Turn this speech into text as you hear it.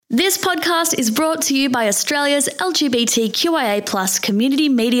This podcast is brought to you by Australia's LGBTQIA+ community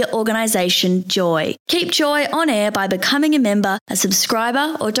media organisation, Joy. Keep Joy on air by becoming a member, a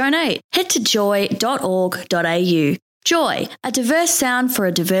subscriber or donate. Head to joy.org.au. Joy, a diverse sound for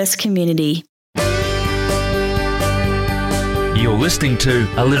a diverse community. You're listening to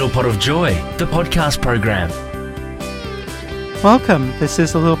A Little Pot of Joy, the podcast program. Welcome, this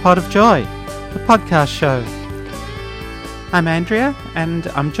is A Little Pot of Joy, the podcast show. I'm Andrea, and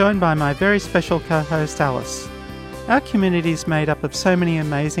I'm joined by my very special co-host Alice. Our community is made up of so many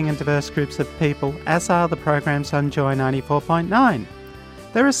amazing and diverse groups of people, as are the programs on Joy 94.9.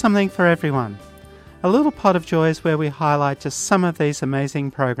 There is something for everyone. A Little Pot of Joy is where we highlight just some of these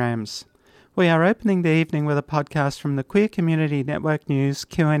amazing programs. We are opening the evening with a podcast from the Queer Community Network News,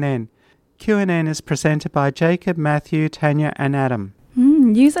 QNN. QNN is presented by Jacob, Matthew, Tanya and Adam.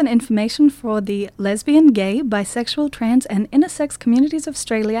 News and information for the lesbian, gay, bisexual, trans and intersex communities of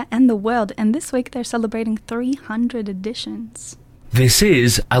Australia and the world. And this week they're celebrating 300 editions. This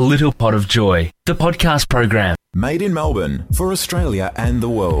is A Little Pot of Joy, the podcast program. Made in Melbourne, for Australia and the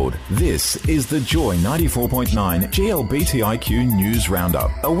world, this is the Joy 94.9 GLBTIQ News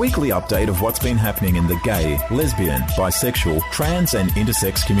Roundup, a weekly update of what's been happening in the gay, lesbian, bisexual, trans and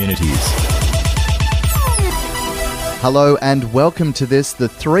intersex communities. Hello and welcome to this, the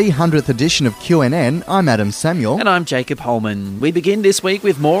 300th edition of QNN. I'm Adam Samuel. And I'm Jacob Holman. We begin this week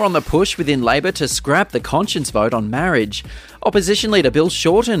with more on the push within Labor to scrap the conscience vote on marriage. Opposition leader Bill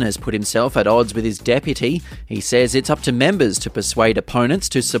Shorten has put himself at odds with his deputy. He says it's up to members to persuade opponents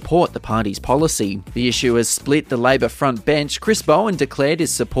to support the party's policy. The issue has split the Labor front bench. Chris Bowen declared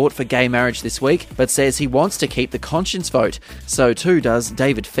his support for gay marriage this week, but says he wants to keep the conscience vote. So too does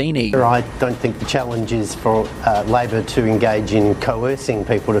David Feeney. I don't think the challenge is for Labor to engage in coercing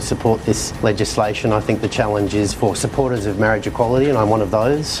people to support this legislation. I think the challenge is for supporters of marriage equality, and I'm one of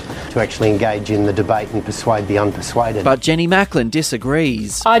those, to actually engage in the debate and persuade the unpersuaded. But Jenny Macklin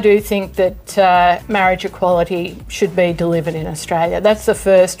disagrees. I do think that marriage equality should be delivered in Australia. That's the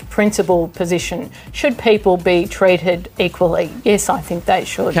first principal position. Should people be treated equally? Yes, I think they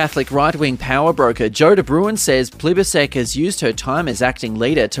should. Catholic right-wing power broker Jo de Bruin says Plibersek has used her time as acting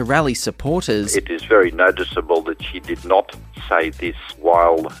leader to rally supporters. It is very noticeable that she did not say this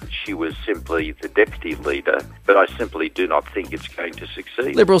while she was simply the deputy leader, but I simply do not think it's going to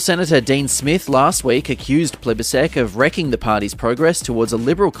succeed. Liberal Senator Dean Smith last week accused Plibersek of wrecking the party's progress towards a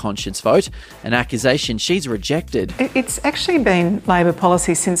Liberal conscience vote, an accusation she's rejected. It's actually been Labor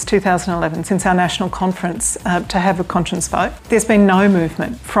policy since 2011, since our national conference, to have a conscience vote. There's been no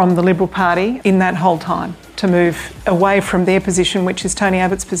movement from the Liberal Party in that whole time to move away from their position, which is Tony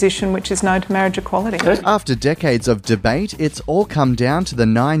Abbott's position, which is no to marriage equality. After decades of debate, it's all come down to the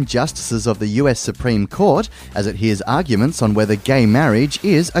 9 justices of the US Supreme Court as it hears arguments on whether gay marriage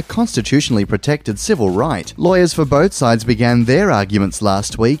is a constitutionally protected civil right. Lawyers for both sides began their arguments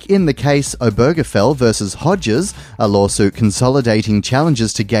last week in the case Obergefell versus Hodges, a lawsuit consolidating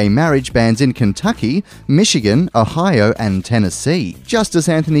challenges to gay marriage bans in Kentucky, Michigan, Ohio and Tennessee. Justice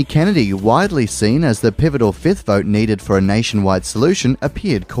Anthony Kennedy, widely seen as the pivotal fifth vote needed for a nationwide solution,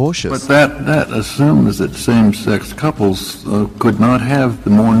 appeared cautious. But that assumes that same-sex couples could not have the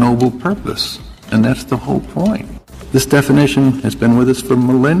more noble purpose, and that's the whole point. This definition has been with us for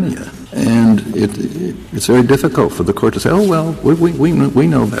millennia, and it's very difficult for the court to say, oh, well, we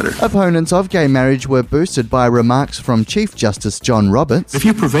know better. Opponents of gay marriage were boosted by remarks from Chief Justice John Roberts. If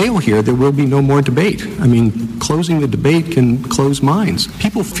you prevail here, there will be no more debate. I mean, closing the debate can close minds.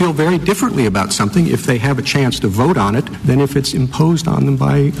 People feel very differently about something if they have a chance to vote on it than if it's imposed on them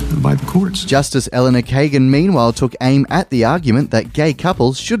by the courts. Justice Eleanor Kagan, meanwhile, took aim at the argument that gay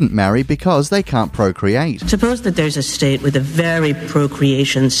couples shouldn't marry because they can't procreate. Suppose that there's a state with a very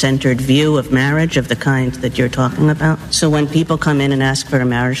procreation-centered view of marriage of the kind that you're talking about. So when people come in and ask for a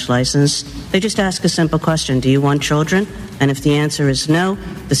marriage license, they just ask a simple question: do you want children? And if the answer is no,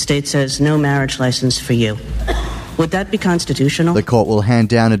 the state says no marriage license for you. Would that be constitutional? The court will hand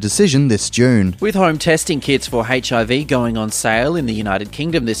down a decision this June. With home testing kits for HIV going on sale in the United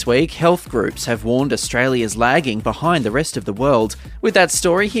Kingdom this week, health groups have warned Australia's lagging behind the rest of the world. With that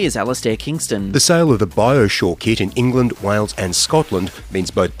story, here's Alastair Kingston. The sale of the BioSure kit in England, Wales and Scotland means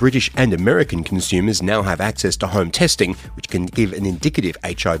both British and American consumers now have access to home testing, which can give an indicative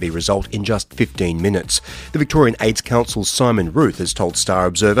HIV result in just 15 minutes. The Victorian AIDS Council's Simon Ruth has told Star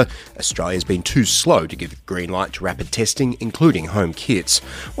Observer Australia's been too slow to give the green light to to rapid testing, including home kits.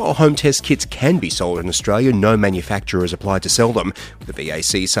 While home test kits can be sold in Australia, no manufacturer has applied to sell them, with the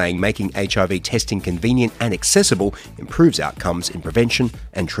VAC saying making HIV testing convenient and accessible improves outcomes in prevention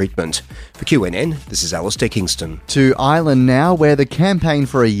and treatment. For QNN, this is Alistair Kingston. To Ireland now, where the campaign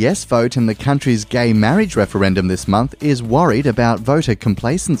for a yes vote in the country's gay marriage referendum this month is worried about voter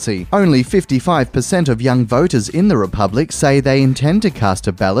complacency. Only 55% of young voters in the Republic say they intend to cast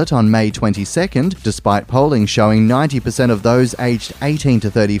a ballot on May 22nd, despite polling showing 90% of those aged 18 to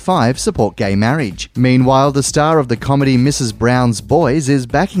 35 support gay marriage. Meanwhile, the star of the comedy Mrs. Brown's Boys is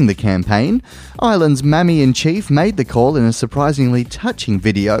backing the campaign. Ireland's Mammy-in-Chief made the call in a surprisingly touching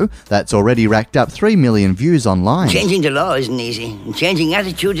video that's already racked up 3 million views online. Changing the law isn't easy, and changing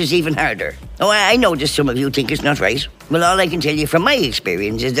attitude is even harder. Oh, I know that some of you think it's not right. Well, all I can tell you from my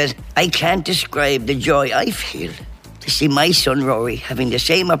experience is that I can't describe the joy I feel to see my son Rory having the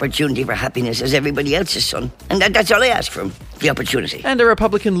same opportunity for happiness as everybody else's son. And that's all I ask for him, the opportunity. And a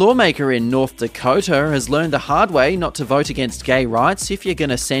Republican lawmaker in North Dakota has learned the hard way not to vote against gay rights if you're going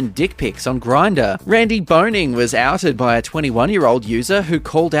to send dick pics on Grindr. Randy Boning was outed by a 21-year-old user who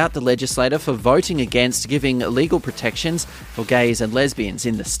called out the legislator for voting against giving legal protections for gays and lesbians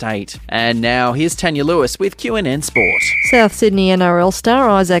in the state. And now here's Tanya Lewis with QNN Sport. South Sydney NRL star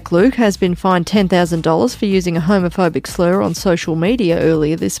Isaac Luke has been fined $10,000 for using a homophobic slur on social media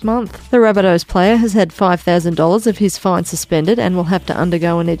earlier this month. The Rabbitohs player has had $5,000 of his fine suspended and will have to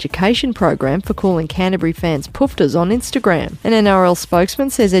undergo an education program for calling Canterbury fans poofters on Instagram. An NRL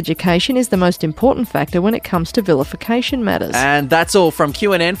spokesman says education is the most important factor when it comes to vilification matters. And that's all from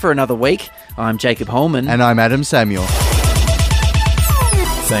QNN for another week. I'm Jacob Holman. And I'm Adam Samuel.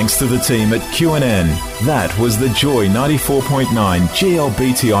 Thanks to the team at QNN. That was the Joy 94.9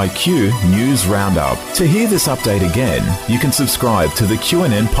 GLBTIQ News Roundup. To hear this update again, you can subscribe to the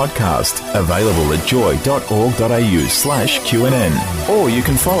QNN podcast, available at joy.org.au/QNN. Or you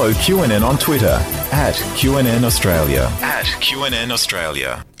can follow QNN on Twitter at QNN Australia.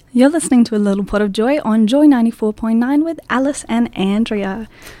 You're listening to A Little Pot of Joy on Joy 94.9 with Alice and Andrea.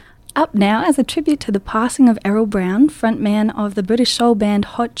 Up now, as a tribute to the passing of Errol Brown, frontman of the British soul band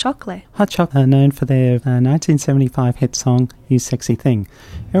Hot Chocolate. Hot Chocolate are known for their 1975 hit song, You Sexy Thing.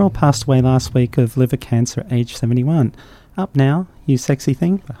 Errol passed away last week of liver cancer at age 71. Up now, You Sexy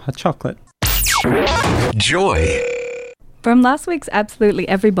Thing by Hot Chocolate. Joy. From last week's Absolutely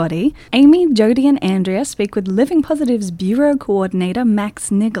Everybody, Amy, Jodie and Andrea speak with Living Positive's Bureau Coordinator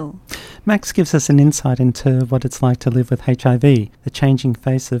Max Niggle. Max gives us an insight into what it's like to live with HIV, the changing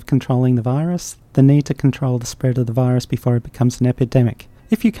face of controlling the virus, the need to control the spread of the virus before it becomes an epidemic.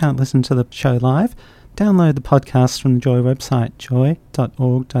 If you can't listen to the show live, download the podcast from the Joy website,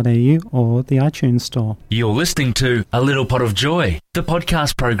 joy.org.au or the iTunes store. You're listening to A Little Pot of Joy, the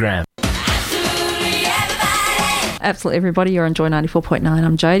podcast program. Absolutely, everybody. You're on Joy 94.9.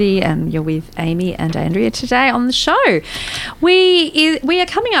 I'm Jodie, and you're with Amy and Andrea today on the show. We are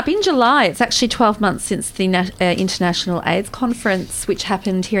coming up in July. It's actually 12 months since the International AIDS Conference, which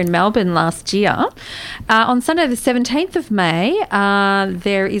happened here in Melbourne last year. On Sunday, the 17th of May,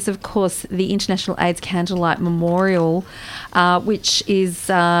 there is, of course, the International AIDS Candlelight Memorial, which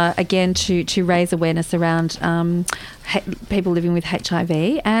is, again, to raise awareness around people living with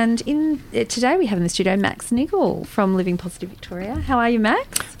HIV. And today we have in the studio Max Niggle from Living Positive Victoria. How are you,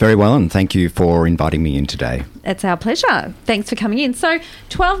 Max? Very well, and thank you for inviting me in today. It's our pleasure. Thanks for coming in. So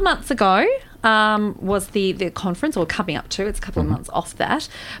 12 months ago was the conference, or coming up to, it's a couple of months off that,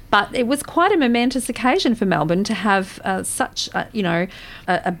 but it was quite a momentous occasion for Melbourne to have such a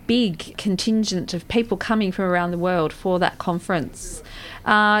big contingent of people coming from around the world for that conference.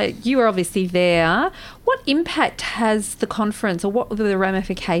 You were obviously there. What impact has the conference, or what were the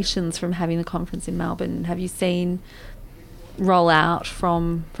ramifications from having the conference in Melbourne have you seen roll out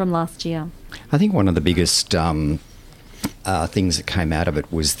from last year? I think one of the biggest things that came out of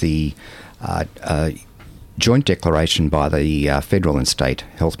it was the joint declaration by the federal and state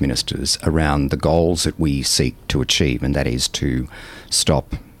health ministers around the goals that we seek to achieve, and that is to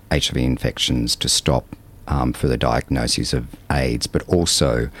stop HIV infections, to stop for the diagnosis of AIDS, but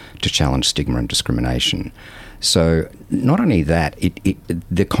also to challenge stigma and discrimination. So not only that,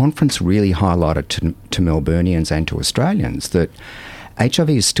 the conference really highlighted to Melburnians and to Australians that HIV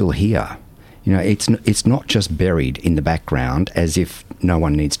is still here. You know, it's not just buried in the background as if no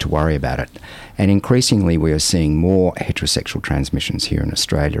one needs to worry about it. And increasingly we are seeing more heterosexual transmissions here in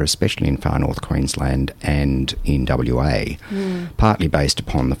Australia, especially in far north Queensland and in WA, partly based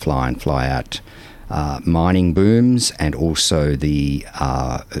upon the fly-in, fly-out mining booms, and also the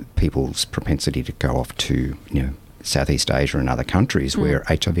people's propensity to go off to Southeast Asia and other countries where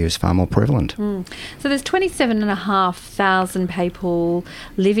HIV is far more prevalent. So there's 27,500 people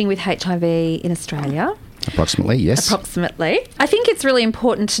living with HIV in Australia. Approximately, yes. Approximately. I think it's really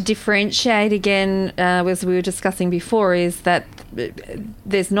important to differentiate again, as we were discussing before, is that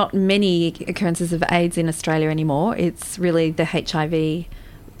there's not many occurrences of AIDS in Australia anymore. It's really the HIV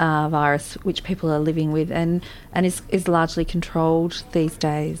virus which people are living with and is largely controlled these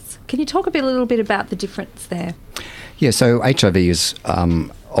days. Can you talk a little bit about the difference there? Yeah, so HIV is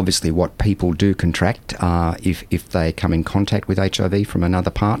obviously what people do contract if they come in contact with HIV from another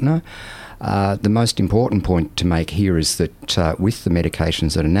partner. The most important point to make here is that with the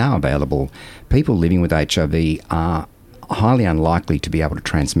medications that are now available, people living with HIV are highly unlikely to be able to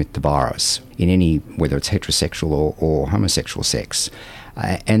transmit the virus in any, whether it's heterosexual or homosexual sex.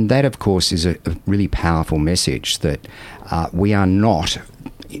 And that, of course, is a really powerful message that we are not,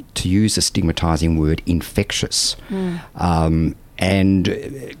 to use a stigmatising word, infectious. And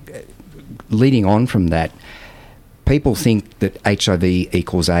leading on from that, people think that HIV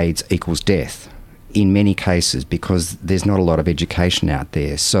equals AIDS equals death in many cases because there's not a lot of education out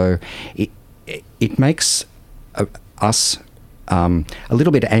there. So it makes us a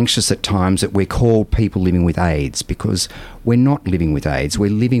little bit anxious at times that we're called people living with AIDS, because we're not living with AIDS, we're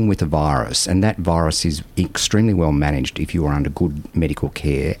living with a virus, and that virus is extremely well managed if you are under good medical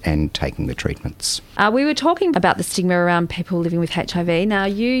care and taking the treatments. We were talking about the stigma around people living with HIV. Now,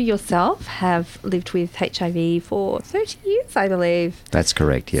 you yourself have lived with HIV for 30 years, I believe. That's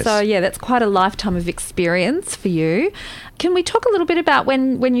correct, yes. So, yeah, that's quite a lifetime of experience for you. Can we talk a little bit about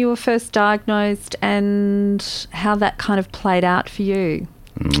when you were first diagnosed and how that kind of played out for you?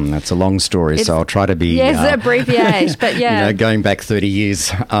 That's a long story, so I'll try to be... Yes, abbreviate, but yeah. Going back 30 years.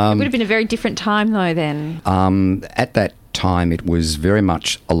 It would have been a very different time though then. At that time, it was very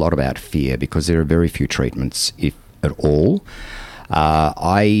much a lot about fear because there are very few treatments, if at all.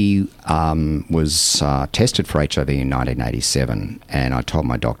 I was tested for HIV in 1987, and I told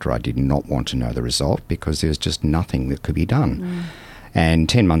my doctor I did not want to know the result because there was just nothing that could be done. And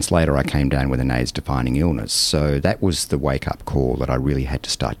 10 months later, I came down with an AIDS-defining illness. So that was the wake-up call that I really had to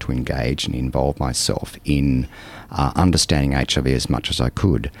start to engage and involve myself in understanding HIV as much as I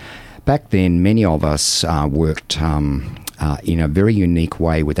could. Back then, many of us worked in a very unique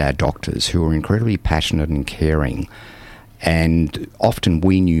way with our doctors who were incredibly passionate and caring. And often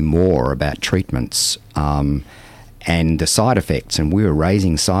we knew more about treatments and the side effects, and we were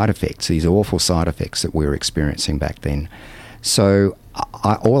raising side effects, these awful side effects that we were experiencing back then. So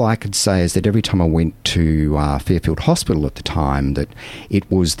all I could say is that every time I went to Fairfield Hospital at the time, that it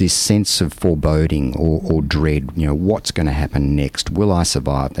was this sense of foreboding or dread, what's going to happen next? Will I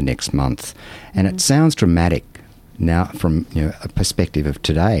survive the next month? And it sounds dramatic now from a perspective of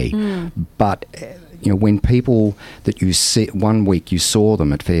today, but... when people that you see, one week you saw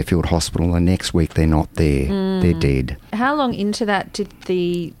them at Fairfield Hospital, the next week they're not there, they're dead. How long into that did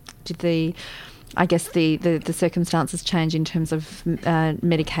the circumstances change in terms of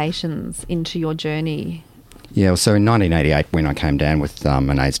medications into your journey? Yeah, so in 1988, when I came down with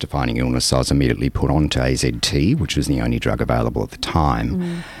an AIDS-defining illness, I was immediately put on to AZT, which was the only drug available at the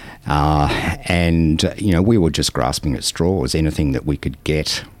time. And we were just grasping at straws. Anything that we could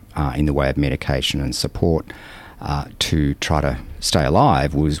get in the way of medication and support to try to stay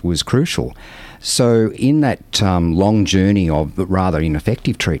alive was crucial. So in that long journey of rather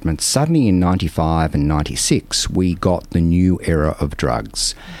ineffective treatments, suddenly in 95 and 96, we got the new era of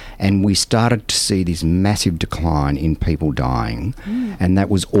drugs. And we started to see this massive decline in people dying. And that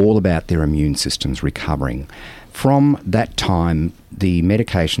was all about their immune systems recovering. From that time, the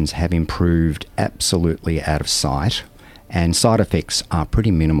medications have improved absolutely out of sight. And side effects are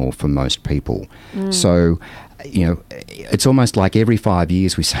pretty minimal for most people. So, it's almost like every 5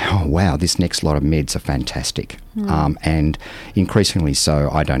 years we say, oh, wow, this next lot of meds are fantastic. And increasingly so,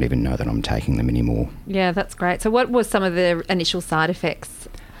 I don't even know that I'm taking them anymore. Yeah, that's great. So what were some of the initial side effects?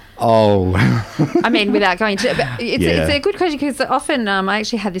 Oh. I mean, without going to... It's a good question because often I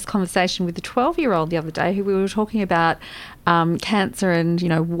actually had this conversation with a 12-year-old the other day who we were talking about cancer and,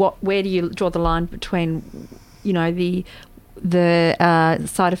 where do you draw the line between... the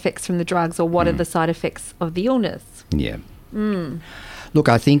side effects from the drugs, or what are the side effects of the illness? Yeah. Look,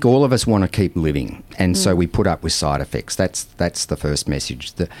 I think all of us want to keep living, and so we put up with side effects. That's the first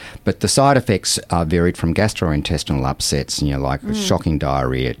message. But the side effects are varied from gastrointestinal upsets, like shocking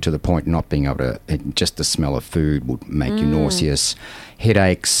diarrhea, to the point not being able to, just the smell of food would make you nauseous,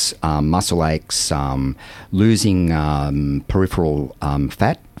 headaches, muscle aches, losing peripheral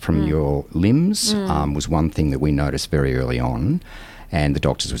fat from your limbs was one thing that we noticed very early on. And the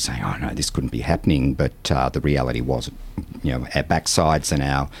doctors were saying, oh no, this couldn't be happening. But the reality was, our backsides and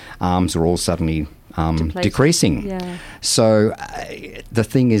our arms are all suddenly decreasing. Yeah. So the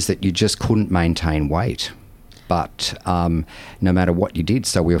thing is that you just couldn't maintain weight. But no matter what you did,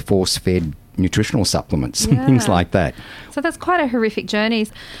 so we were force-fed nutritional supplements and things like that. So that's quite a horrific journey.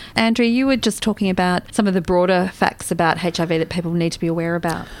 Andrea, you were just talking about some of the broader facts about HIV that people need to be aware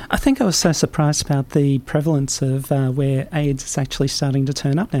about. I think I was so surprised about the prevalence of where AIDS is actually starting to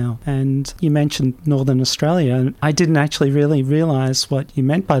turn up now. And you mentioned Northern Australia, and I didn't actually really realise what you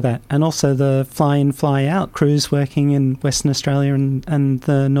meant by that. And also the fly-in, fly-out crews working in Western Australia and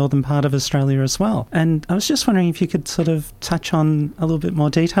the northern part of Australia as well. And I was just wondering if you could sort of touch on a little bit more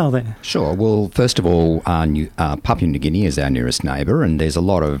detail there. Sure. Well, first of all, Papua New Guinea is our nearest neighbour, and there's a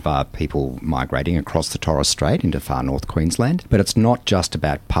lot of people migrating across the Torres Strait into far north Queensland. But it's not just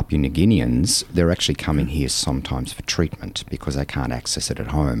about Papua New Guineans. They're actually coming here sometimes for treatment because they can't access it at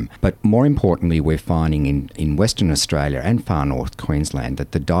home. But more importantly, we're finding in Western Australia and far north Queensland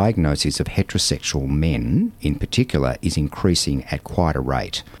that the diagnosis of heterosexual men in particular is increasing at quite a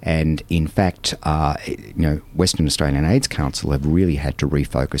rate. And in fact, Western Australian AIDS Council have really had to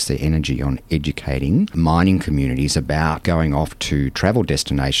refocus their energy on educating mining communities about going off to travel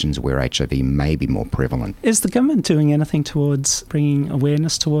destinations where HIV may be more prevalent. Is the government doing anything towards bringing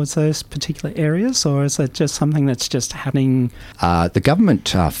awareness towards those particular areas, or is it just something that's just happening? The government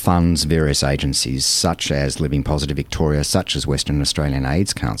funds various agencies such as Living Positive Victoria, such as Western Australian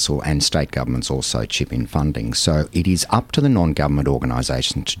AIDS Council, and state governments also chip in funding. So it is up to the non-government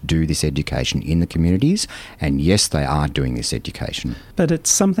organisations to do this education in the communities, and yes, they are doing this education. But it's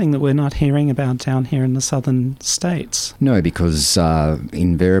something that we're not hearing about down here in the southern states. No, because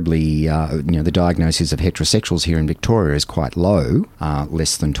invariably, the diagnosis of heterosexuals here in Victoria is quite low,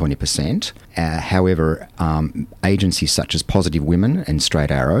 less than 20%. However, agencies such as Positive Women and Straight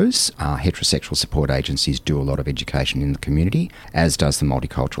Arrows, heterosexual support agencies, do a lot of education in the community, as does the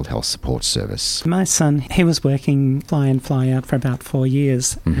Multicultural Health Support Service. My son, he was working fly-in, fly-out for about 4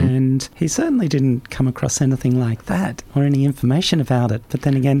 years, and he certainly didn't come across anything like that or any information about it. But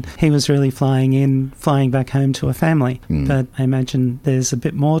then again, he was really flying in, flying back home to a family. But I imagine there's a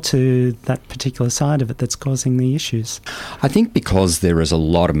bit more to that particular side of it that's causing the issues. I think because there is a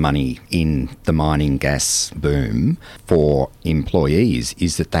lot of money in the mining gas boom for employees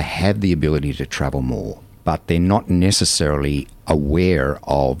is that they have the ability to travel more, but they're not necessarily aware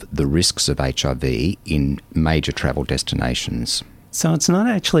of the risks of HIV in major travel destinations. So it's not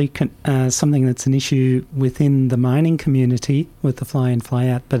actually something that's an issue within the mining community with the fly-in,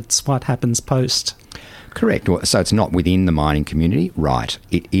 fly-out, but it's what happens post. Correct. So it's not within the mining community, right.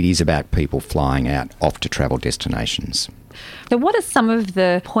 It is about people flying out off to travel destinations. So what are some of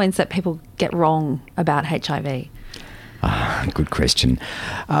the points that people get wrong about HIV? Good question.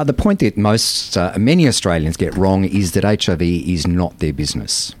 The point that many Australians get wrong is that HIV is not their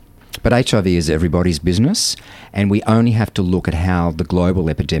business. But HIV is everybody's business, and we only have to look at how the global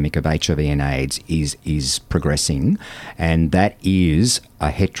epidemic of HIV and AIDS is progressing, and that is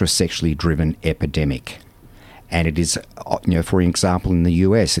a heterosexually driven epidemic. And it is, for example, in the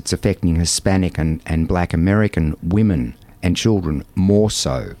US, it's affecting Hispanic and Black American women and children more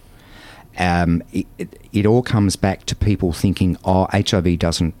so. It all comes back to people thinking, HIV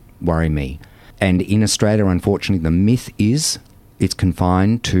doesn't worry me. And in Australia, unfortunately, the myth is it's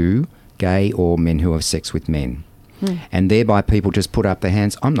confined to gay or men who have sex with men. And thereby people just put up their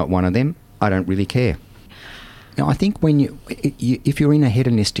hands, I'm not one of them, I don't really care. Now, I think when if you're in a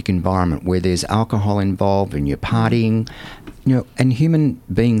hedonistic environment where there's alcohol involved and you're partying, and human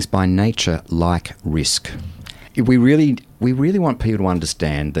beings by nature like risk. We really want people to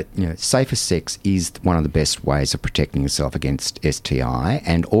understand that safer sex is one of the best ways of protecting yourself against STI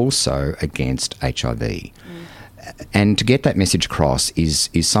and also against HIV. And to get that message across is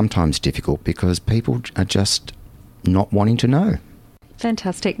sometimes difficult because people are just not wanting to know.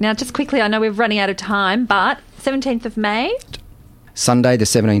 Fantastic. Now, just quickly, I know we're running out of time, but 17th of May? Sunday the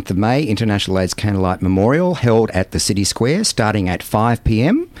 17th of May, International AIDS Candlelight Memorial, held at the City Square, starting at 5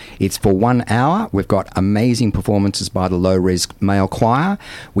 p.m. It's for 1 hour. We've got amazing performances by the Low Res Male Choir.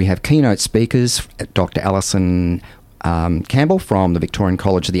 We have keynote speakers, Dr. Alison Campbell from the Victorian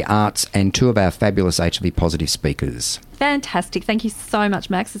College of the Arts, and 2 of our fabulous HIV positive speakers. Fantastic. Thank you so much,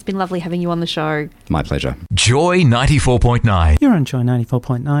 Max. It's been lovely having you on the show. My pleasure. Joy 94.9. You're on Joy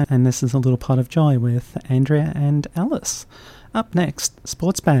 94.9, and this is A Little Pot of Joy with Andrea and Alice. Up next,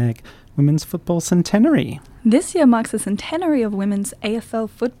 Sports Bag. Women's Football Centenary. This year marks the centenary of women's AFL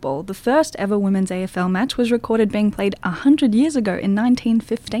football. The first ever women's AFL match was recorded being played 100 years ago in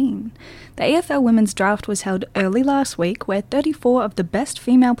 1915. The AFL Women's Draft was held early last week, where 34 of the best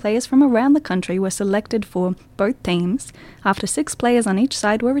female players from around the country were selected for both teams, after 6 players on each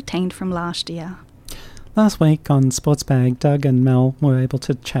side were retained from last year. Last week on Sportsbag, Doug and Mel were able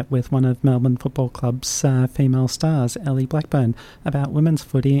to chat with one of Melbourne Football Club's female stars, Ellie Blackburn, about women's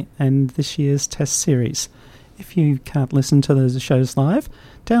footy and this year's Test series. If you can't listen to those shows live,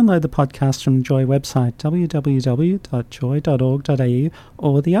 download the podcast from Joy website, www.joy.org.au,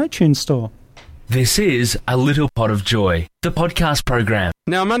 or the iTunes Store. This is A Little Pot of Joy, the podcast program.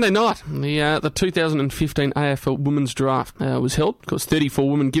 Now, Monday night, the 2015 AFL Women's Draft was held. Of course, 34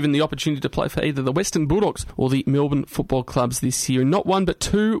 women given the opportunity to play for either the Western Bulldogs or the Melbourne Football Clubs this year. Not one, but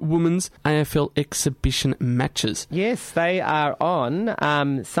 2 women's AFL exhibition matches. Yes, they are on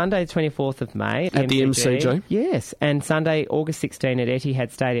Sunday, 24th of May. At the MCG. Yes, and Sunday, August 16 at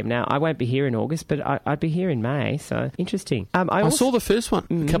Etihad Stadium. Now, I won't be here in August, but I'd be here in May, so interesting. I saw the first one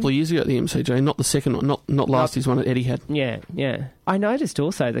a couple of years ago at the MCG, not the second one, not last year's one at Etihad. Yeah. I noticed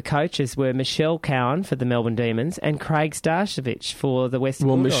also the coaches were Michelle Cowan for the Melbourne Demons and Craig Starcevich for the Western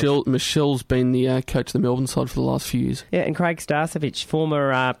Bulldogs. Michelle's been the coach of the Melbourne side for the last few years. Yeah, and Craig Starcevich,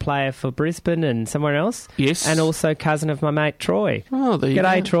 former player for Brisbane and somewhere else. Yes. And also cousin of my mate Troy. Oh, there you go.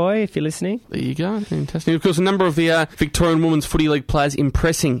 G'day, Troy, if you're listening. There you go. Fantastic. Of course, a number of the Victorian Women's Footy League players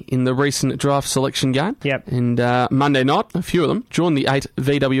impressing in the recent draft selection game. Yep. And Monday night, a few of them joined the 8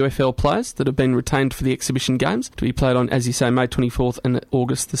 VWFL players that have been retained for the exhibition games to be played on, as you say, May 24th and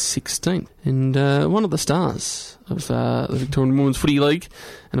August the 16th. And one of the stars of the Victorian Women's Footy League,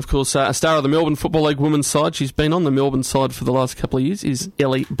 and of course a star of the Melbourne Football League women's side, she's been on the Melbourne side for the last couple of years, is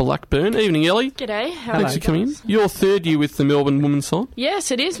Ellie Blackburn. Evening, Ellie. G'day. Thanks for coming in. Your third year with the Melbourne women's side?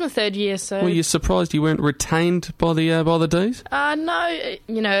 Yes, it is my third year. So were you surprised you weren't retained by the D's? No,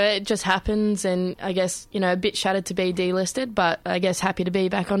 it just happens, and I guess a bit shattered to be delisted, but I guess happy to be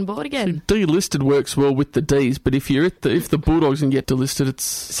back on board again. So delisted works well with the D's, but if the Bulldogs can get delisted, it's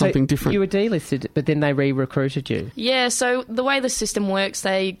something different. You were delisted, but then they re-recruited you. Yeah, so the way the system works,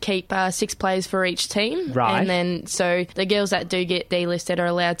 they keep 6 players for each team. Right. And then, so the girls that do get delisted are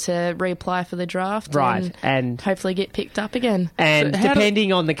allowed to reapply for the draft. Right. And hopefully get picked up again. And so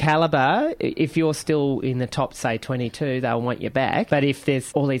depending on the calibre, if you're still in the top, say, 22, they'll want you back. But if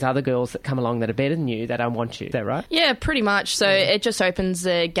there's all these other girls that come along that are better than you, they don't want you. Is that right? Yeah, pretty much. So it just opens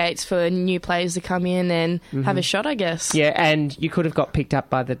the gates for new players to come in and have a shot, I guess. Yeah, and you could have got picked up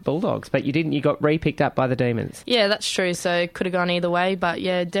by the Bulldogs, but you didn't. You got re-picked up by the Demons. Yeah, that's true. So could have gone either way, but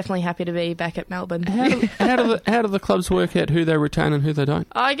yeah, definitely happy to be back at Melbourne. How do the clubs work out who they retain and who they don't?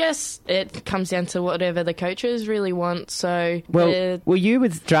 I guess it comes down to whatever the coaches really want. So well, you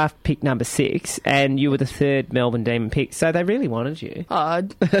was draft pick number 6, and you were the 3rd Melbourne Demon pick, so they really wanted you. Oh,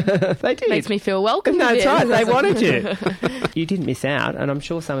 they did. Makes me feel welcome. No, that's right. They wanted you. You didn't miss out, and I'm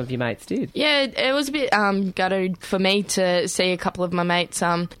sure some of your mates did. Yeah, it was a bit gutted for me to see a couple of my mates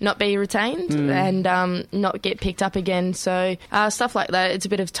not be retained and not get picked up again. So stuff like that, it's a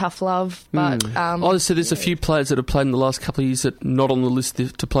bit of tough love. But so there's a few players that have played in the last couple of years that are not on the list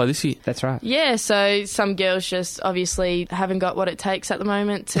to play this year. That's right. Yeah, so some girls just obviously haven't got what it takes at the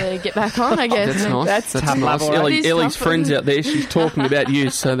moment to get back on, I guess. That's nice. That's tough nice. love. Ellie's friends out there, she's talking about you.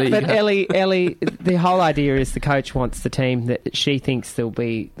 So there but you go. Ellie, the whole idea is the coach wants the team that she thinks they'll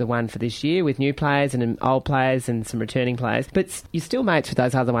be the one for this year, with new players and old players and some returning players. But you're still mates with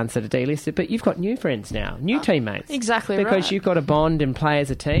those other ones that are delisted, but you've got new friends now, new teammates. Exactly because right. you've got a bond and play as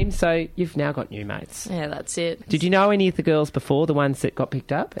a team, so you've now got new mates. Yeah, that's it. Did you know any of the girls before, the ones that got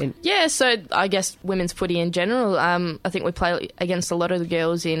picked up? Yeah, so I guess women's footy in general, I think we play against a lot of the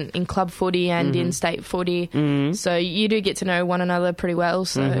girls in club footy and in state footy, so you do get to know one another pretty well,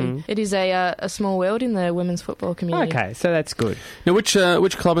 so it is a small world in the women's football community. Okay, so that's good. Now, which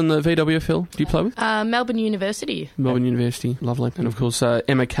club in the VWFL do you play with? Melbourne University. Melbourne University, lovely. And of course,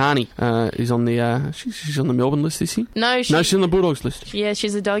 Emma Carney is on the she's on the Melbourne list this year. No, she's on the Bulldogs list. Yeah,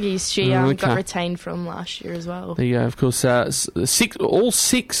 she's a Doggies. She got retained from last year as well. There you go. Of course, all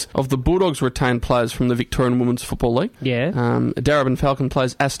 6 of the Bulldogs retained players from the Victorian Women's Football League. Yeah. Darabin Falcon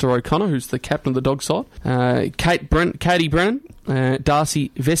plays Astor O'Connor, who's the captain of the dog side. Katie Brennan Darcy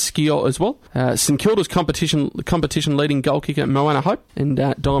Vescio as well. St Kilda's competition leading goal kicker Moana Hope, and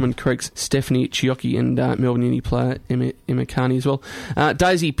Diamond Creek's Stephanie Chiocchi, and Melbourne Uni player Emma Carney as well.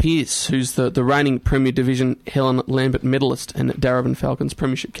 Daisy Pearce, who's the reigning Premier Division Helen Lambert medalist and Darebin Falcons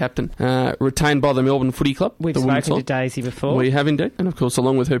premiership captain, retained by the Melbourne Footy Club. We've spoken to Daisy before. We have indeed, and of course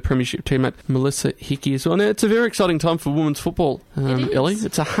along with her premiership teammate Melissa Hickey as well. Now, it's a very exciting time for women's football, Ellie.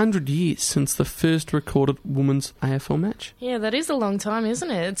 It's 100 years since the first recorded women's AFL match. Yeah, that is a long time,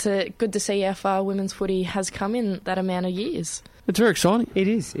 isn't it? It's good to see how far women's footy has come in that amount of years. It's very exciting. It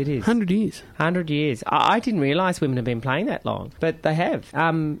is. 100 years. 100 years. I didn't realise women have been playing that long, but they have.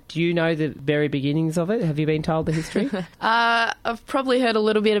 Do you know the very beginnings of it? Have you been told the history? I've probably heard a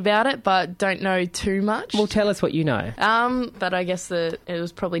little bit about it, but don't know too much. Well, tell us what you know. But I guess it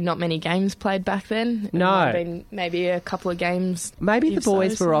was probably not many games played back then. It No. might have been maybe a couple of games. Maybe the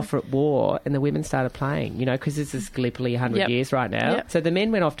boys were off at war and the women started playing, because this is Gallipoli 100 years right now. Yep. So the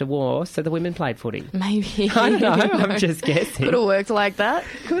men went off to war, so the women played footy. Maybe. I don't know. I'm just guessing. Could have worked like that.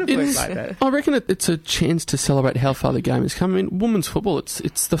 Could have worked like that. I reckon it's a chance to celebrate how far the game has come. I mean, women's football,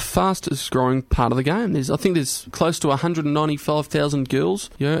 it's the fastest growing part of the game. I think there's close to 195,000 girls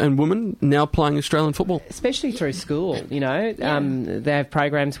and women now playing Australian football. Especially through school, they have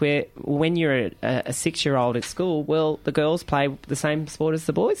programs where when you're a 6-year-old at school, well, the girls play the same sport as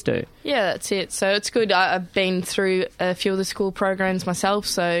the boys do. Yeah, that's it. So it's good. I've been through a few of the school programs myself,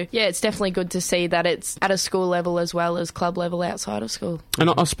 so yeah, it's definitely good to see that it's at a school level as well as club level outside of school.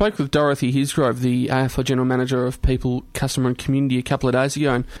 And I spoke with Dorothy Hisgrove, the AFL General Manager of People, Customer and Community, a couple of days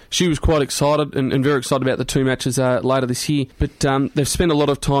ago, and she was quite excited and very excited about the two matches later this year. But they've spent a lot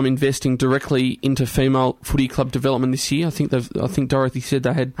of time investing directly into female footy club development this year. I think Dorothy said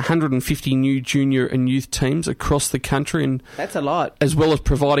they had 150 new junior and youth teams across the country, and that's a lot. As well as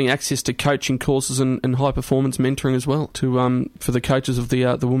providing access to coaching courses and high performance mentoring as well for the coaches of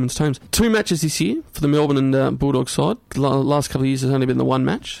the women's teams. 2 matches this year for the Melbourne and Bulldogs side. The last couple of years has only been the 1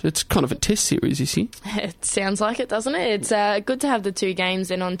 match. It's kind of a test series this year. It sounds like it, doesn't it? It's good to have the 2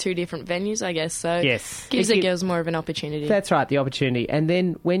 games and on 2 different venues, I guess. So yes, gives the girls more of an opportunity. That's right, the opportunity. And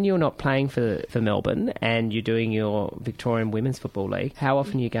then when you're not playing for Melbourne and you're doing your Victorian Women's Football League, how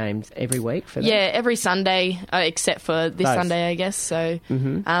often are you games? Every week for that? Yeah, every Sunday, except for this Sunday, I guess. So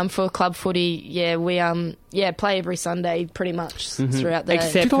for club footy, we play every Sunday pretty much throughout the...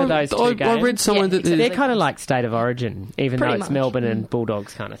 Except for those 2 games. I read somewhere that they're kind of like State of Origin, even pretty though it's much. Melbourne and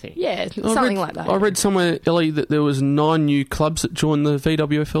Bulldogs kind of thing. Yeah, something like that. I read somewhere, Ellie, that there was 9 new clubs that joined the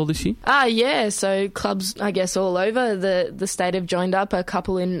VWFL this year. Yeah, so clubs, I guess, all over the state have joined up, a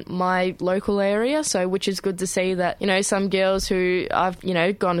couple in my local area, so which is good to see that, some girls who I've,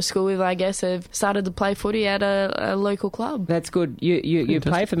 gone to school with, I guess, have started to play footy at a local club. That's good. You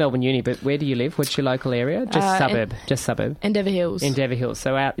play for Melbourne Uni, but where do you live? What's your local area? Just suburb? Endeavour Hills. Endeavour Hills,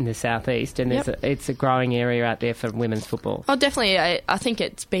 so out in the southeast, and it's a growing area out there for women's football. Oh, definitely. I think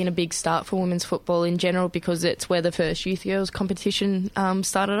it's been a big start for women's football in general because it's where the first youth girls competition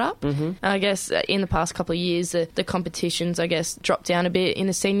started up. I guess in the past couple of years, the competitions, I guess, dropped down a bit in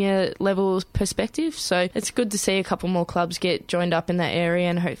a senior level perspective. So it's good to see a couple more clubs get joined up in that area,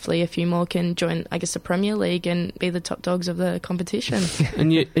 and hopefully a few more can join, I guess, the Premier League and be the top dogs of the competition.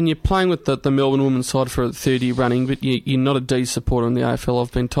 and you're playing with the Melbourne women's side for a 3rd year running, but you're not a D supporter in the AFL.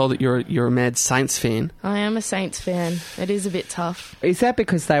 I've been told that you're a mad Saints fan. I am a Saints fan. It is a bit tough. Is that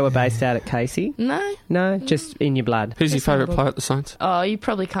because they were based out at Casey? No, just in your blood. Who's your favourite player at the Saints? Oh, you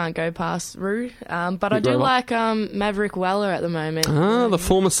probably can't go past Rue, but I do like Maverick Weller at the moment. The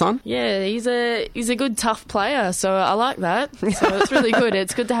former son. Yeah, he's a good tough player, so I like that. So it's really good.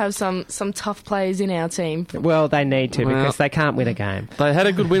 It's good to have some tough players in our team. Well, they need to because they can't win a game. They had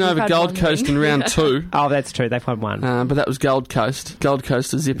a good win over Gold Coast in round 2. Oh, that's true. They've won 1. But that was Gold Coast. Gold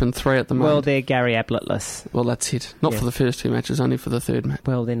Coast is zipping 3 at the moment. Well, they're Gary Ablett-less. Well, that's it. Not for the first 2 matches, only for the 3rd match.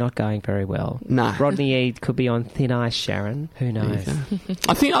 Well, they're not going very well. No. Rodney Eade could be on thin ice, Sharon. Who knows?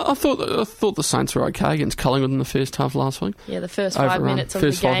 I thought the Saints were okay against Collingwood in the first half last week. Yeah, the first 5 minutes of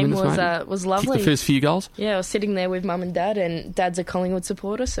the game was lovely. The first few goals. Yeah, I was sitting there with Mum and Dad, and Dad's a Collingwood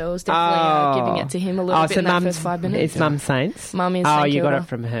supporter, so I was definitely giving it to him a little bit in that first 5 minutes. Is Mum Saints? Mum is Saint Kilda. You got it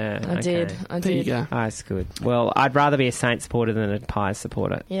from her. I did. There you go. Oh, that's good. Well, I'd rather be a Saints supporter than a Pies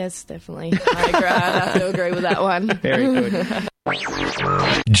supporter. Yes, definitely. I agree. I'd have to agree with that one. Very good.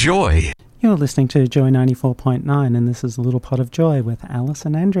 Joy. You're listening to Joy 94.9, and this is A Little Pot of Joy with Alice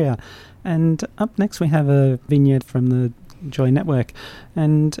and Andrea. And up next we have a vignette from the Joy Network,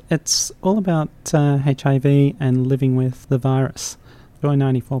 and it's all about HIV and living with the virus. Joy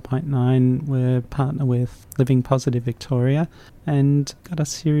 94.9, we're partner with Living Positive Victoria and got a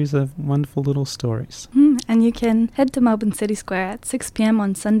series of wonderful little stories. And you can head to Melbourne City Square at 6 p.m.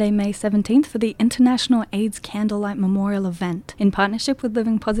 on Sunday, May 17th for the International AIDS Candlelight Memorial event in partnership with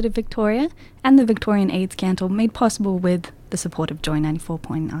Living Positive Victoria and the Victorian AIDS Candle, made possible with the support of Joy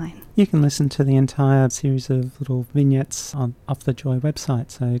 94.9. You can listen to the entire series of little vignettes off the Joy website,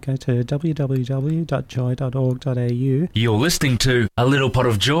 so go to www.joy.org.au. You're listening to A Little Pot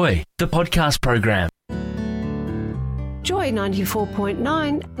of Joy, the podcast program. Joy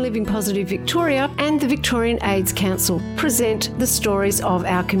 94.9, Living Positive Victoria and the Victorian AIDS Council present the stories of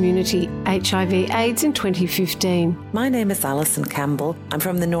our community, HIV/AIDS in 2015. My name is Alison Campbell. I'm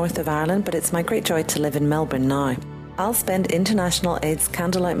from the north of Ireland, but it's my great joy to live in Melbourne now. I'll spend International AIDS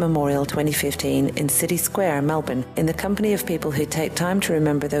Candlelight Memorial 2015 in City Square, Melbourne, in the company of people who take time to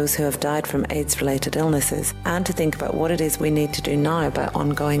remember those who have died from AIDS-related illnesses and to think about what it is we need to do now about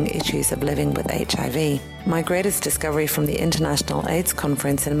ongoing issues of living with HIV. My greatest discovery from the International AIDS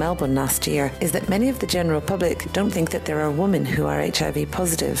Conference in Melbourne last year is that many of the general public don't think that there are women who are HIV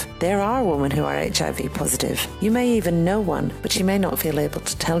positive. There are women who are HIV positive. You may even know one, but she may not feel able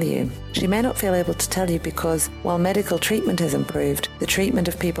to tell you. She may not feel able to tell you because, while medical treatment has improved, the treatment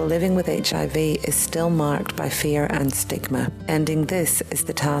of people living with HIV is still marked by fear and stigma. Ending this is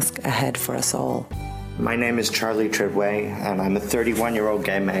the task ahead for us all. My name is Charlie Treadway, and I'm a 31-year-old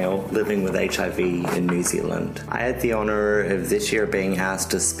gay male living with HIV in New Zealand. I had the honour of this year being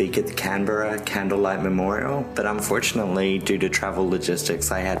asked to speak at the Canberra Candlelight Memorial, but unfortunately, due to travel logistics,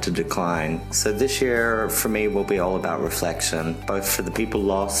 I had to decline. So this year, for me, will be all about reflection, both for the people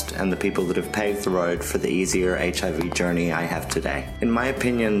lost and the people that have paved the road for the easier HIV journey I have today. In my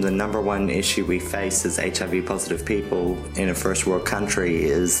opinion, the number one issue we face as HIV-positive people in a first-world country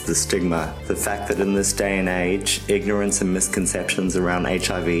is the stigma. The fact that in this day and age, ignorance and misconceptions around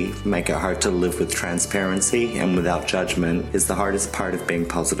HIV make it hard to live with transparency and without judgment is the hardest part of being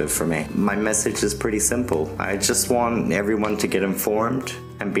positive for me. My message is pretty simple. I just want everyone to get informed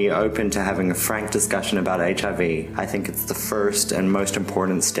and be open to having a frank discussion about HIV. I think it's the first and most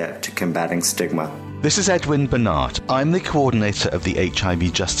important step to combating stigma. This is Edwin Bernard. I'm the coordinator of the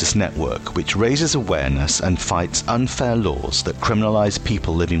HIV Justice Network, which raises awareness and fights unfair laws that criminalise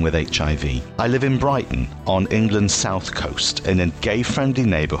people living with HIV. I live in Brighton, on England's south coast, in a gay-friendly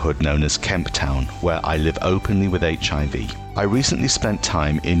neighbourhood known as Kemp Town, where I live openly with HIV. I recently spent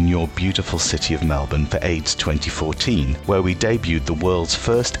time in your beautiful city of Melbourne for AIDS 2014, where we debuted the world's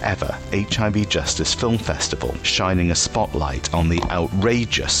first ever HIV Justice Film Festival, shining a spotlight on the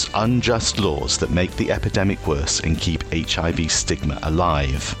outrageous, unjust laws that make the epidemic worse and keep HIV stigma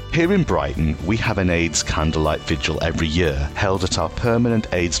alive. Here in Brighton, we have an AIDS candlelight vigil every year, held at our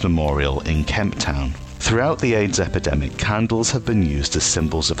permanent AIDS memorial in Kemp Town. Throughout the AIDS epidemic, candles have been used as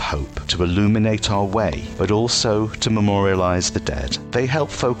symbols of hope, to illuminate our way, but also to memorialise the dead. They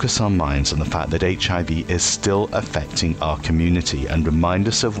help focus our minds on the fact that HIV is still affecting our community and remind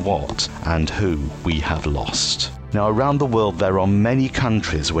us of what and who we have lost. Now, around the world, there are many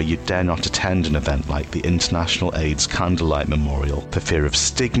countries where you dare not attend an event like the International AIDS Candlelight Memorial for fear of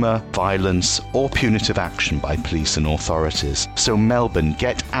stigma, violence, or punitive action by police and authorities. So Melbourne,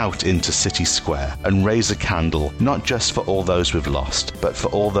 get out into City Square and raise a candle, not just for all those we've lost, but for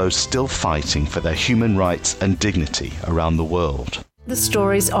all those still fighting for their human rights and dignity around the world. The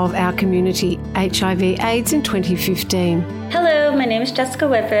stories of our community, HIV/AIDS in 2015. Hello, my name is Jessica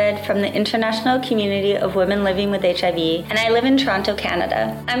Whitbread from the International Community of Women Living with HIV, and I live in Toronto,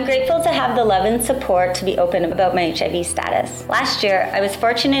 Canada. I'm grateful to have the love and support to be open about my HIV status. Last year, I was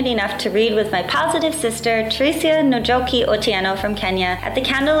fortunate enough to read with my positive sister, Teresa Nojoki Otieno from Kenya, at the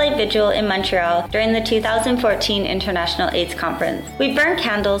Candlelight Vigil in Montreal during the 2014 International AIDS Conference. We burned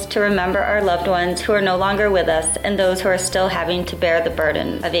candles to remember our loved ones who are no longer with us and those who are still having to bear the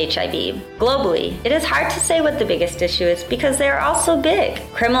burden of HIV. Globally, it is hard to say what the biggest issue is because they are all so big.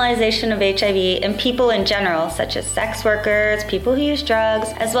 Criminalization of HIV and people in general, such as sex workers, people who use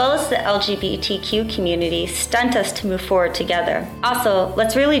drugs, as well as the LGBTQ community, stunt us to move forward together. Also,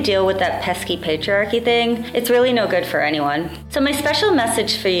 let's really deal with that pesky patriarchy thing. It's really no good for anyone. So my special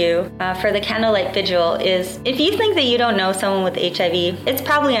message for you for the Candlelight Vigil is, if you think that you don't know someone with HIV, it's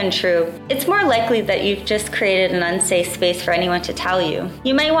probably untrue. It's more likely that you've just created an unsafe space for anyone to tell you.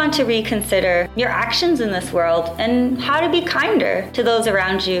 You may want to reconsider your actions in this world and how to be kinder to those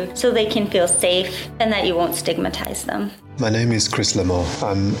around you so they can feel safe and that you won't stigmatize them. My name is Chris Lamore.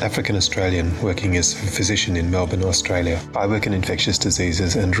 I'm African-Australian working as a physician in Melbourne, Australia. I work in infectious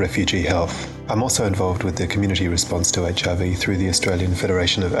diseases and refugee health. I'm also involved with the community response to HIV through the Australian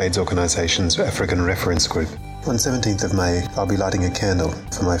Federation of AIDS Organisations African Reference Group. On 17th of May, I'll be lighting a candle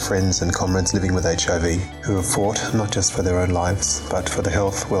for my friends and comrades living with HIV who have fought not just for their own lives, but for the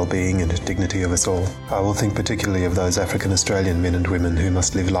health, well-being and dignity of us all. I will think particularly of those African Australian men and women who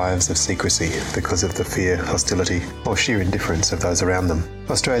must live lives of secrecy because of the fear, hostility or sheer indifference of those around them.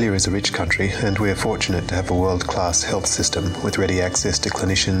 Australia is a rich country and we are fortunate to have a world-class health system with ready access to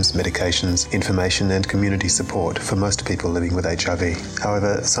clinicians, medications, information and community support for most people living with HIV.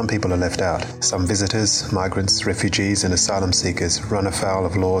 However, some people are left out. Some visitors, migrants, refugees and asylum seekers run afoul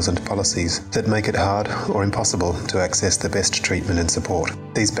of laws and policies that make it hard or impossible to access the best treatment and support.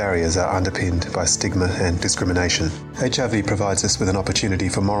 These barriers are underpinned by stigma and discrimination. HIV provides us with an opportunity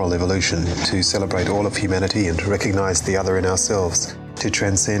for moral evolution, to celebrate all of humanity and recognise the other in ourselves, to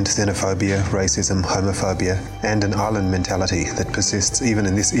transcend xenophobia, racism, homophobia, and an island mentality that persists even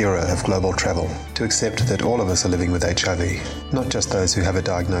in this era of global travel, to accept that all of us are living with HIV, not just those who have a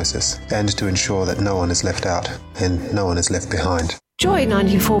diagnosis, and to ensure that no one is left out and no one is left behind. Joy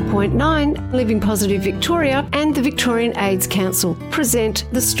 94.9, Living Positive Victoria and the Victorian AIDS Council present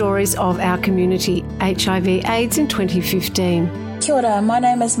the stories of our community, HIV/AIDS in 2015. Kia ora, my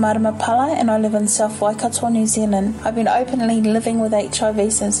name is Marama Pala and I live in South Waikato, New Zealand. I've been openly living with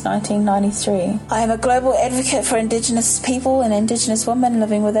HIV since 1993. I am a global advocate for Indigenous people and Indigenous women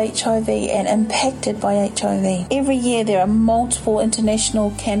living with HIV and impacted by HIV. Every year there are multiple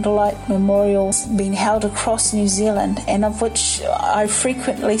international candlelight memorials being held across New Zealand, and of which I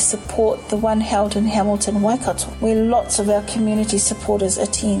frequently support the one held in Hamilton, Waikato, where lots of our community supporters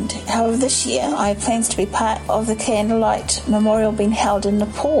attend. However, this year I have plans to be part of the candlelight memorial being held in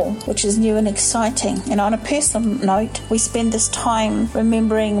Nepal, which is new and exciting. And on a personal note, we spend this time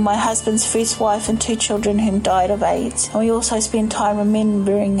remembering my husband's first wife and 2 children whom died of AIDS. And we also spend time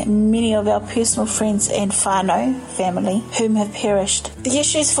remembering many of our personal friends and whānau family whom have perished. The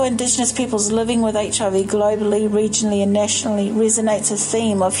issues for Indigenous peoples living with HIV globally, regionally and nationally resonates a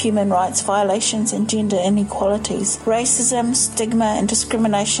theme of human rights violations and gender inequalities. Racism, stigma and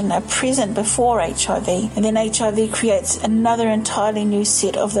discrimination are present before HIV, and then HIV creates another entirely new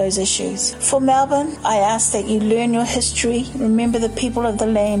set of those issues. For Melbourne, I ask that you learn your history, remember the people of the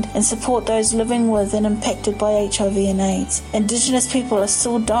land and support those living with and impacted by HIV and AIDS. Indigenous people are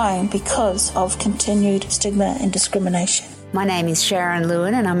still dying because of continued stigma and discrimination. My name is Sharon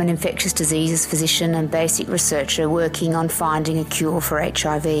Lewin and I'm an infectious diseases physician and basic researcher working on finding a cure for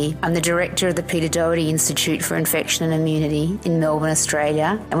HIV. I'm the director of the Peter Doherty Institute for Infection and Immunity in Melbourne,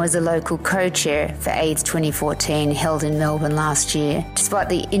 Australia, and was the local co-chair for AIDS 2014 held in Melbourne last year. Despite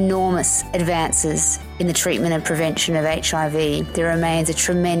the enormous advances in the treatment and prevention of HIV, there remains a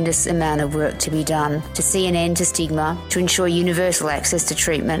tremendous amount of work to be done to see an end to stigma, to ensure universal access to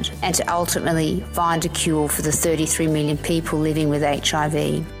treatment, and to ultimately find a cure for the 33 million people living with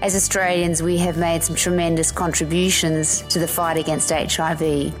HIV. As Australians, we have made some tremendous contributions to the fight against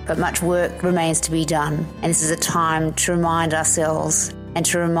HIV, but much work remains to be done, and this is a time to remind ourselves and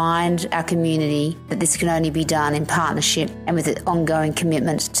to remind our community that this can only be done in partnership and with an ongoing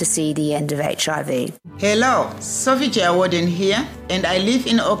commitment to see the end of HIV. Hello, Sophie J. Warden here, and I live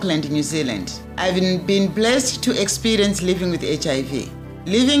in Auckland, New Zealand. I've been blessed to experience living with HIV.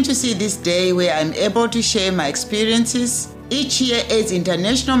 Living to see this day where I'm able to share my experiences. Each year, AIDS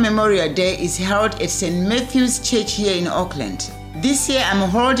International Memorial Day is held at St. Matthew's Church here in Auckland. This year, I'm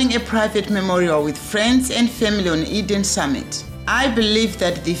holding a private memorial with friends and family on Eden Summit. I believe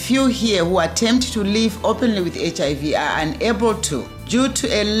that the few here who attempt to live openly with HIV are unable to, due to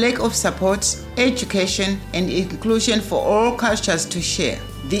a lack of support, education, and inclusion for all cultures to share.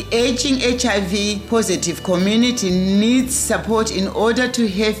 The aging HIV-positive community needs support in order to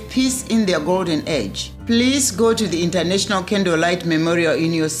have peace in their golden age. Please go to the International Candlelight Memorial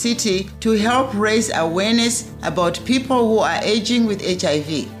in your city to help raise awareness about people who are aging with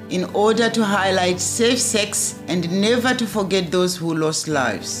HIV, in order to highlight safe sex and never to forget those who lost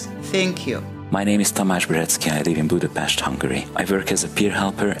lives. Thank you. My name is Tamás Brzezinski. I live in Budapest, Hungary. I work as a peer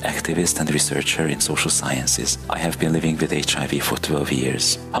helper, activist and researcher in social sciences. I have been living with HIV for 12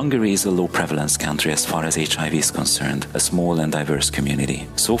 years. Hungary is a low prevalence country as far as HIV is concerned, a small and diverse community.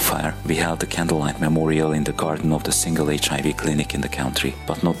 So far, we held the Candlelight Memorial in the garden of the single HIV clinic in the country,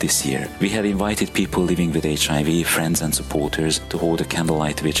 but not this year. We have invited people living with HIV, friends and supporters, to hold a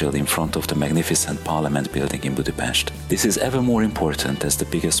candlelight vigil in front of the magnificent Parliament building in Budapest. This is ever more important as the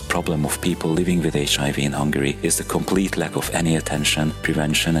biggest problem of people living with HIV in Hungary is the complete lack of any attention,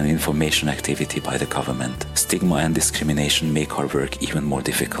 prevention and information activity by the government. Stigma and discrimination make our work even more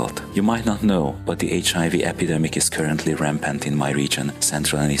difficult. You might not know, but the HIV epidemic is currently rampant in my region,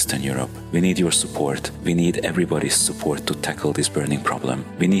 Central and Eastern Europe. We need your support. We need everybody's support to tackle this burning problem.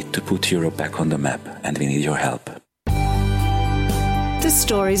 We need to put Europe back on the map, and we need your help. The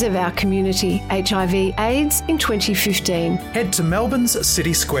stories of our community, HIV/AIDS in 2015. Head to Melbourne's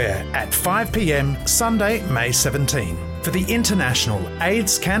City Square at 5 p.m. Sunday, May 17 for the International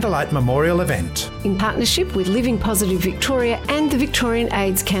AIDS Candlelight Memorial event. In partnership with Living Positive Victoria and the Victorian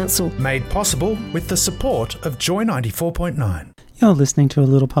AIDS Council. Made possible with the support of Joy 94.9. You're listening to A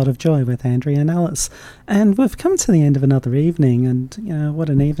Little Pot of Joy with Andrea and Alice. And we've come to the end of another evening, and what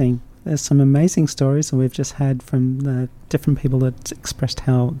an evening. There's some amazing stories that we've just had from the different people that expressed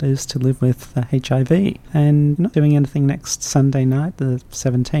how it is to live with HIV. And you're not doing anything next Sunday night, the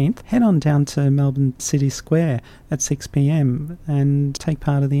 17th. Head on down to Melbourne City Square at 6 p.m. and take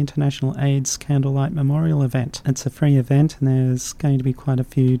part of the International AIDS Candlelight Memorial event. It's a free event and there's going to be quite a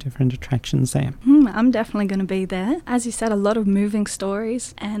few different attractions there. I'm definitely going to be there. As you said, a lot of moving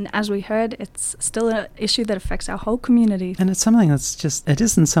stories, and as we heard, it's still an issue that affects our whole community. And it's something that's just, it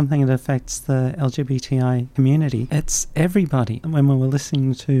isn't something that affects the LGBTI community. It's everybody. When we were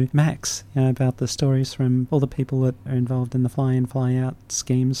listening to Max about the stories from all the people that are involved in the fly-in, fly-out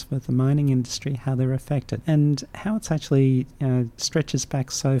schemes with the mining industry, how they're affected, and how it's actually stretches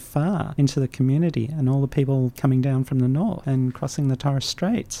back so far into the community, and all the people coming down from the north and crossing the Torres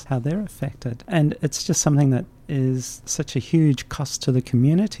Straits, how they're affected. And it's just something that is such a huge cost to the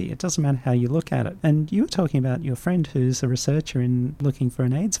community. It doesn't matter how you look at it. And you were talking about your friend who's a researcher in looking for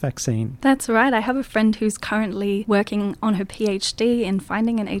an AIDS vaccine. That's right. I have a friend who's currently working on her PhD in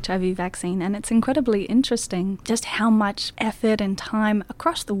finding an HIV vaccine, and it's incredibly interesting just how much effort and time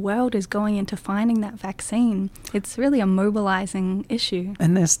across the world is going into finding that vaccine. It's really a mobilizing issue.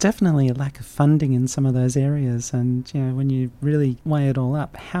 And there's definitely a lack of funding in some of those areas. And, when you really weigh it all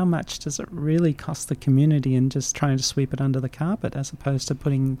up, how much does it really cost the community and just trying to sweep it under the carpet as opposed to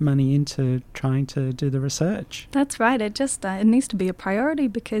putting money into trying to do the research? That's right. It just it needs to be a priority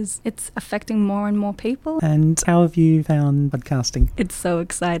because it's affecting more and more people. And how have you found podcasting? It's so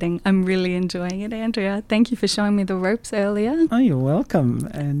exciting. I'm really enjoying it, Andrea. Thank you for showing me the ropes earlier. Oh, you're welcome.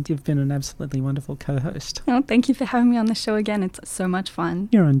 And you've been an absolutely wonderful co-host. Oh, thank you for having me on the show again. It's so much fun.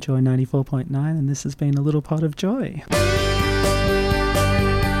 You're on Joy 94.9 and this has been A Little Pot of Joy.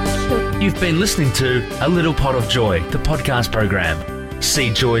 You've been listening to A Little Pot of Joy, the podcast program.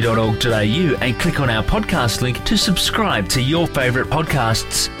 See joy.org.au and click on our podcast link to subscribe to your favourite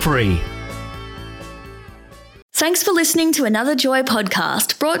podcasts free. Thanks for listening to another Joy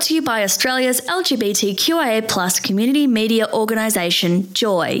podcast brought to you by Australia's LGBTQIA+ community media organisation,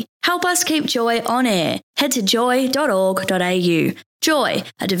 Joy. Help us keep Joy on air. Head to joy.org.au. Joy,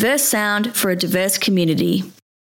 a diverse sound for a diverse community.